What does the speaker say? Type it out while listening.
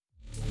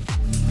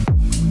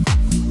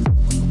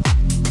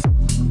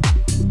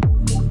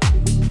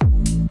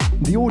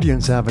The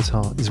audience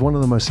avatar is one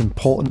of the most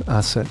important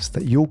assets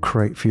that you'll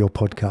create for your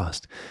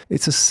podcast.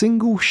 It's a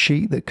single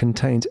sheet that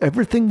contains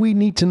everything we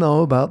need to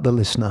know about the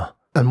listener.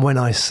 And when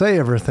I say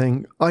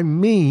everything, I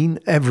mean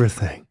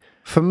everything.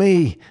 For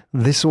me,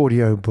 this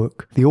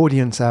audiobook, the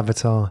audience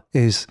avatar,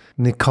 is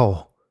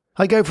Nicole.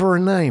 I gave her a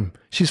name.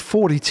 She's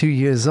 42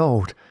 years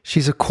old.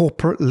 She's a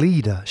corporate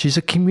leader. She's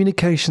a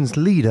communications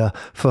leader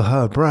for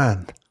her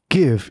brand.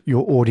 Give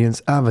your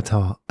audience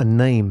avatar a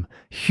name.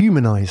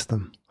 Humanize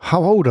them.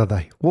 How old are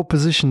they? What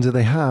position do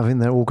they have in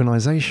their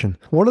organization?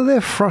 What are their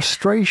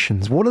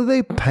frustrations? What are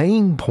their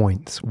pain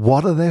points?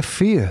 What are their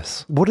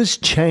fears? What has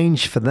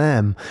changed for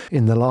them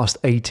in the last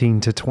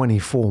 18 to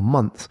 24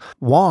 months?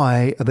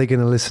 Why are they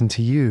going to listen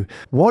to you?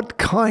 What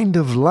kind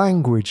of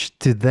language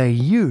did they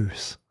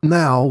use?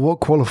 Now,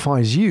 what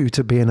qualifies you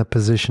to be in a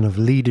position of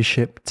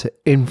leadership to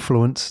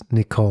influence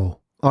Nicole?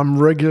 I'm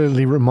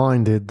regularly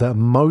reminded that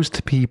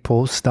most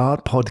people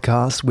start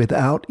podcasts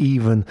without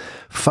even,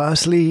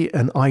 firstly,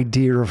 an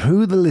idea of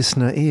who the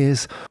listener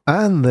is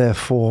and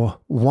therefore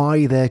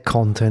why their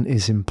content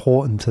is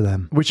important to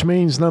them. Which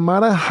means no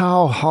matter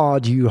how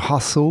hard you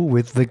hustle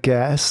with the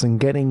guests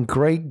and getting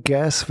great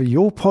guests for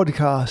your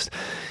podcast,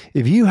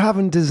 if you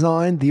haven't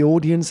designed the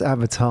audience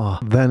avatar,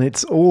 then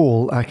it's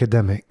all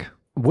academic.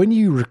 When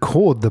you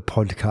record the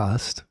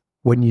podcast,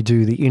 when you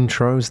do the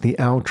intros, the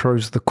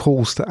outros, the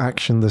calls to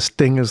action, the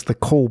stingers, the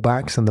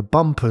callbacks, and the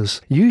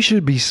bumpers, you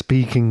should be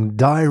speaking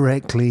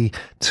directly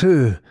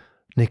to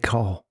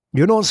Nicole.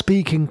 You're not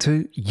speaking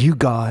to you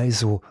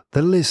guys or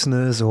the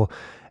listeners or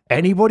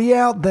anybody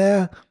out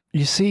there.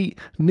 You see,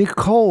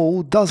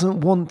 Nicole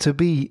doesn't want to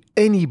be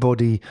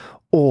anybody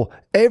or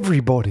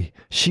everybody.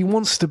 She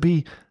wants to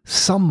be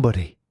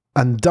somebody.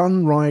 And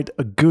done right,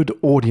 a good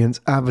audience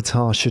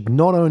avatar should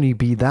not only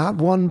be that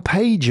one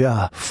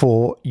pager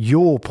for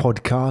your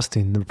podcast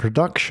in the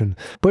production,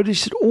 but it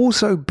should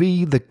also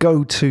be the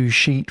go-to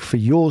sheet for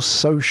your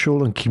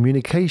social and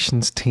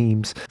communications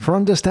teams for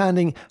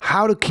understanding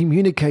how to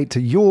communicate to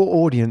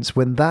your audience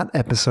when that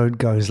episode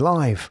goes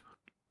live.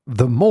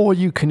 The more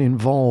you can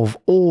involve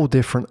all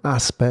different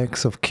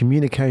aspects of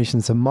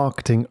communications and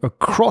marketing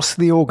across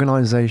the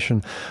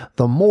organization,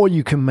 the more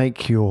you can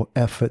make your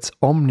efforts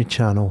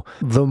omnichannel,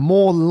 the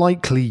more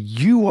likely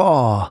you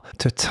are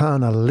to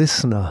turn a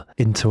listener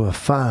into a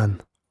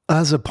fan.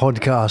 As a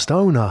podcast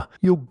owner,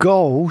 your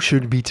goal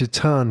should be to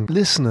turn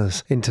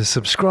listeners into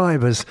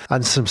subscribers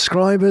and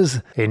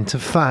subscribers into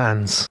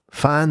fans.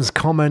 Fans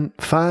comment,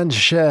 fans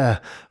share,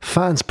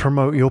 fans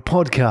promote your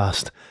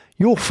podcast.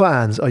 Your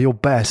fans are your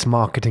best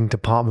marketing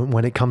department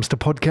when it comes to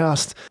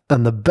podcasts,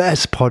 and the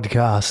best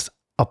podcasts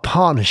are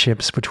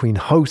partnerships between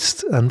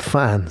hosts and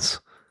fans.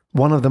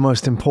 One of the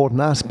most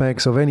important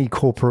aspects of any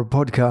corporate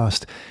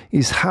podcast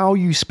is how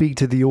you speak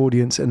to the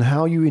audience and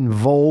how you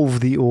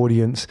involve the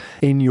audience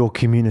in your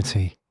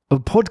community. A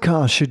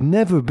podcast should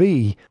never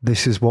be,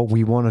 "This is what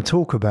we want to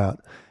talk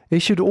about."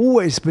 It should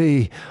always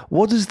be,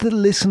 what does the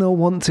listener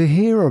want to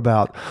hear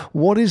about?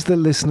 What is the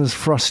listener's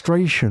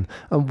frustration?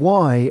 And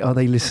why are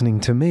they listening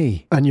to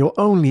me? And you'll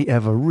only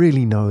ever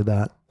really know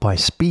that by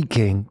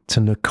speaking to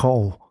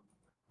Nicole.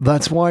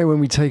 That's why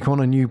when we take on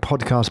a new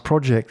podcast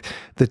project,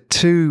 the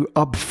two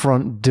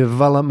upfront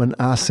development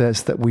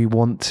assets that we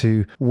want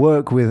to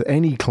work with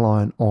any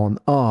client on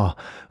are,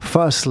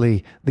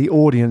 firstly, the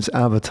audience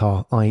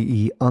avatar,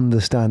 i.e.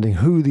 understanding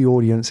who the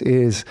audience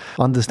is,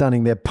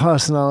 understanding their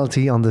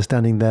personality,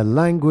 understanding their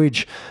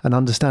language, and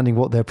understanding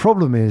what their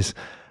problem is.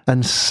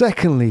 And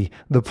secondly,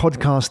 the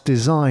podcast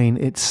design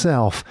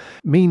itself,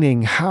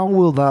 meaning how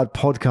will that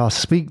podcast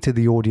speak to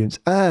the audience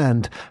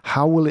and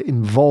how will it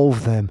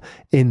involve them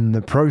in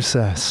the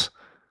process?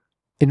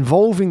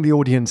 Involving the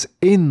audience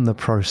in the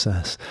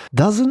process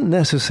doesn't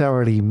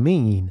necessarily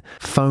mean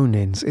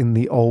phone-ins in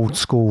the old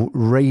school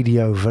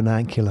radio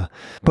vernacular,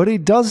 but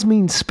it does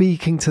mean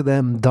speaking to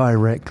them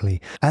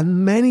directly.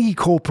 And many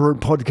corporate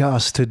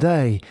podcasts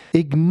today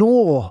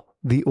ignore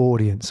the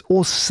audience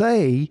or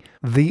say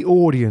the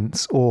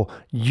audience or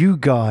you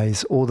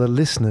guys or the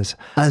listeners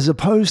as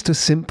opposed to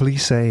simply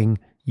saying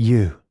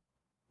you.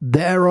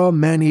 There are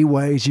many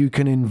ways you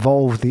can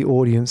involve the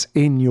audience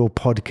in your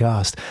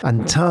podcast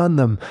and turn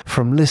them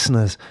from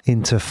listeners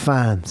into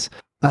fans.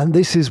 And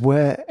this is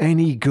where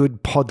any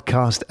good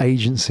podcast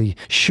agency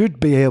should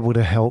be able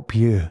to help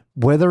you.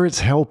 Whether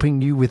it's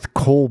helping you with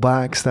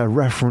callbacks that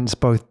reference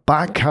both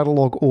back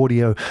catalog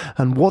audio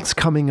and what's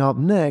coming up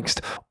next,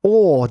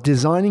 or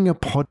designing a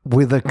pod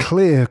with a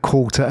clear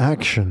call to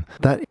action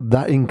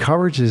that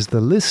encourages the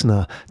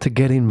listener to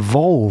get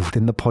involved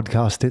in the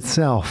podcast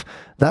itself.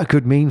 That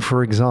could mean,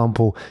 for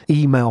example,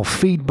 email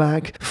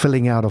feedback,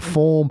 filling out a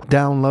form,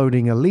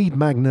 downloading a lead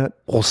magnet,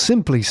 or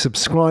simply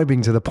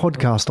subscribing to the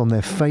podcast on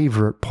their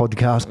favorite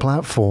podcast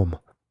platform.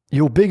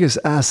 Your biggest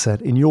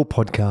asset in your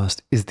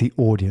podcast is the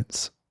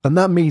audience. And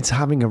that means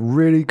having a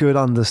really good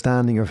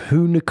understanding of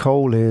who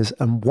Nicole is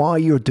and why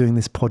you're doing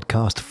this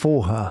podcast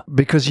for her.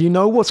 Because you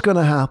know what's going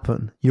to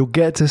happen. You'll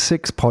get to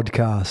 6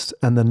 podcasts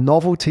and the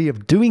novelty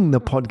of doing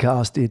the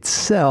podcast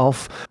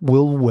itself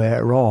will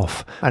wear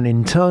off. And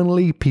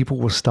internally, people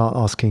will start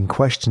asking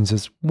questions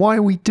as, why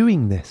are we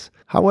doing this?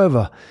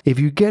 However, if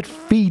you get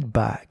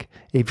feedback,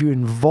 if you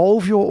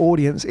involve your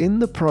audience in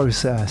the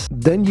process,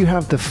 then you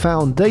have the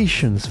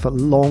foundations for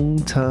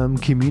long-term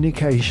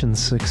communication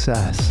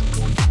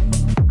success.